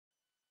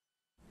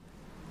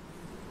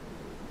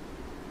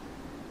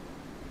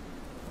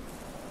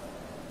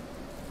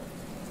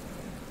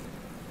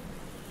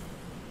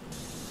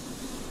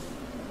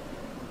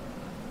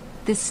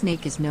This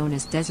snake is known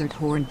as desert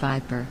horned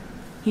viper.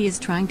 He is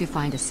trying to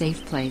find a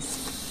safe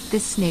place.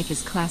 This snake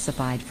is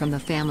classified from the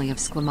family of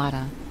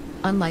Squamata.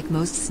 Unlike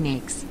most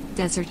snakes,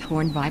 desert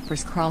horned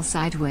vipers crawl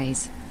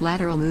sideways,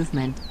 lateral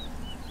movement.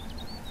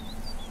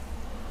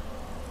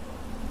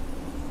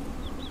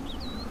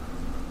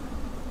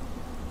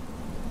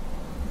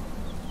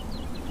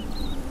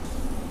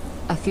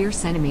 A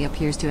fierce enemy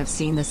appears to have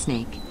seen the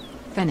snake.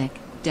 Fennec,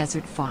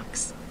 desert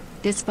fox.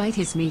 Despite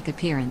his meek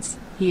appearance,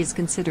 he is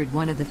considered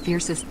one of the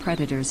fiercest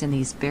predators in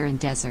these barren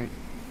desert.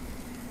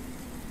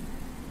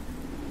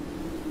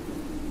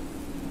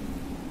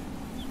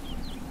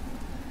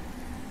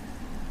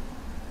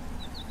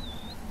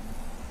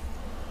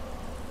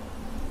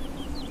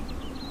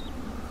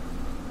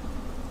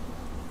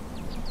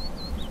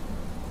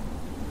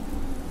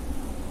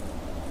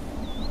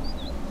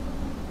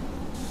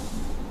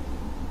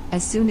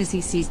 As soon as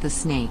he sees the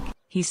snake,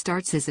 he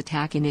starts his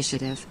attack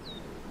initiative.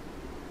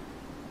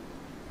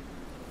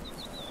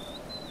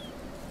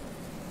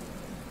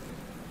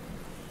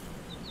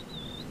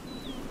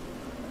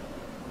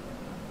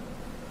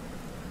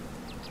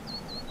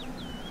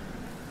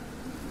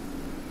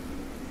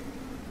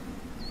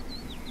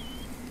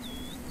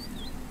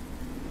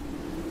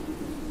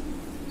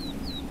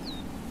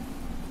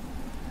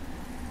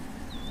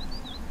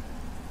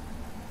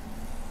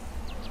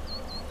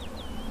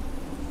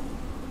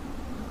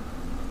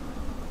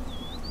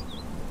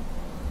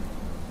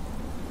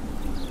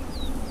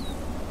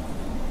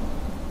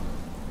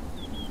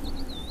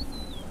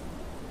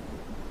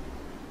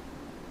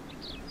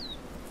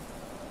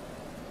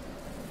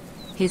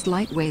 His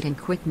lightweight and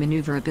quick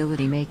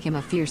maneuverability make him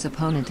a fierce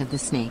opponent of the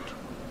snake.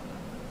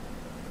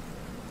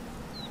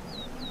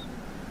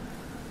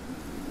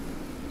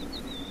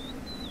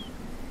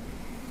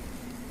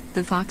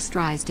 The fox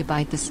tries to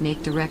bite the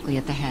snake directly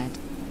at the head.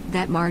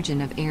 That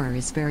margin of error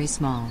is very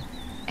small.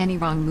 Any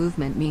wrong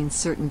movement means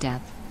certain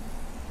death.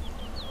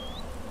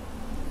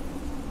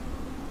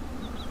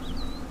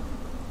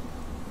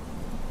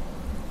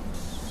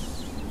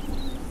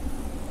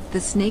 The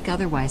snake,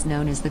 otherwise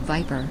known as the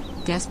viper,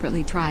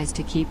 desperately tries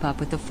to keep up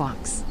with the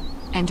fox.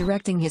 And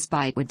directing his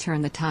bite would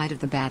turn the tide of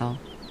the battle.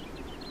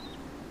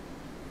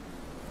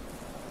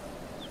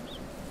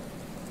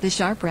 The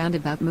sharp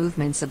roundabout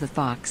movements of the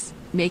fox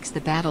makes the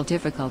battle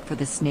difficult for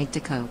the snake to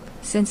cope,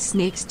 since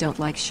snakes don't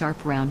like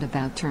sharp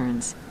roundabout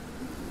turns.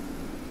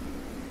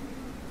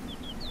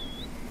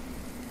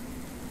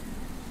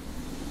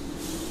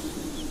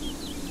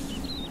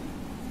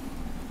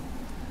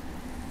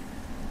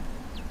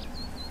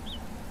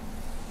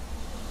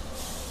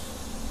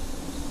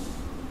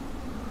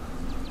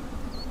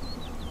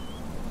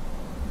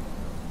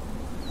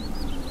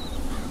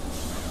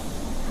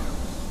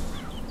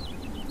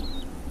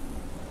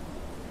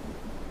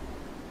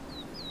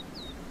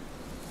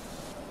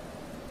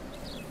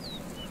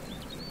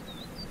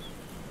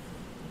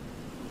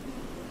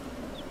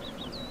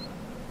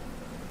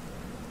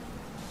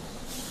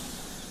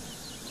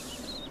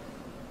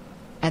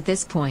 At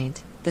this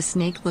point, the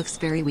snake looks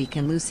very weak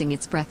and losing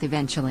its breath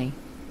eventually.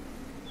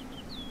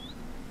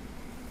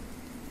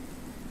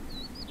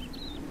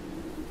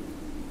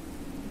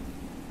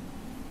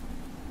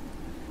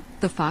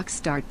 The fox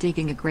starts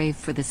digging a grave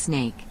for the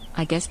snake.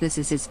 I guess this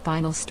is his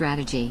final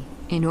strategy,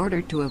 in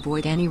order to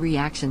avoid any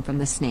reaction from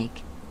the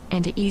snake,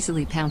 and to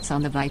easily pounce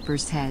on the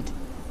viper's head.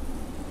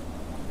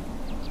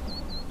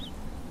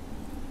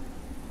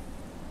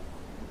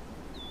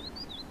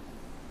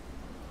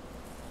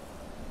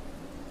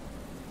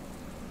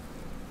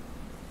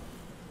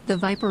 The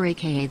viper,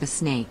 aka the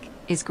snake,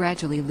 is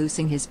gradually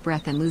losing his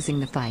breath and losing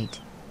the fight.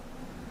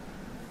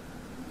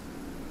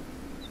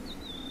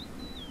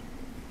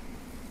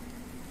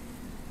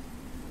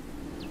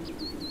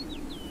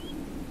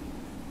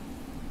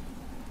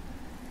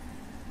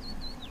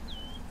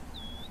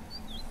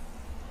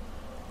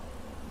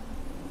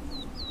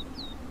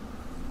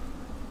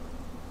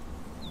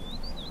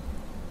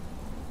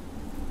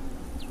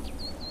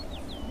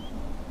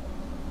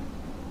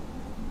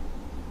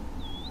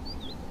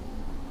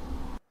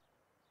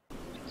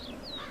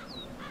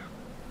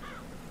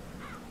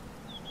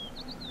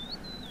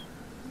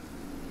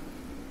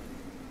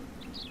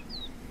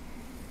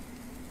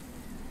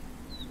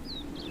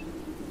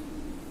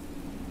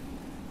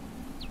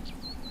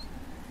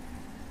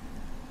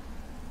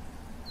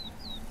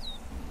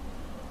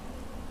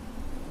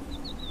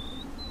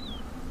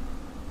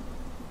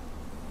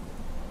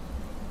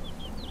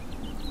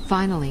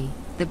 Finally,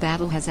 the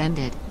battle has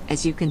ended.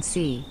 As you can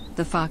see,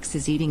 the fox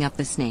is eating up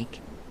the snake.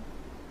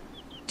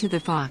 To the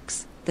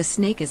fox, the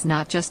snake is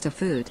not just a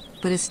food,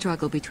 but a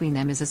struggle between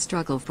them is a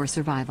struggle for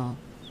survival.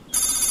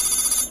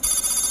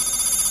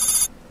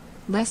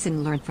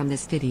 Lesson learned from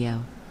this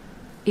video.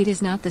 It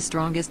is not the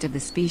strongest of the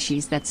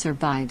species that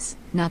survives,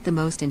 not the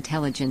most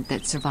intelligent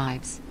that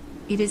survives.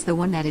 It is the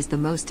one that is the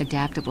most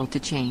adaptable to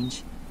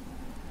change.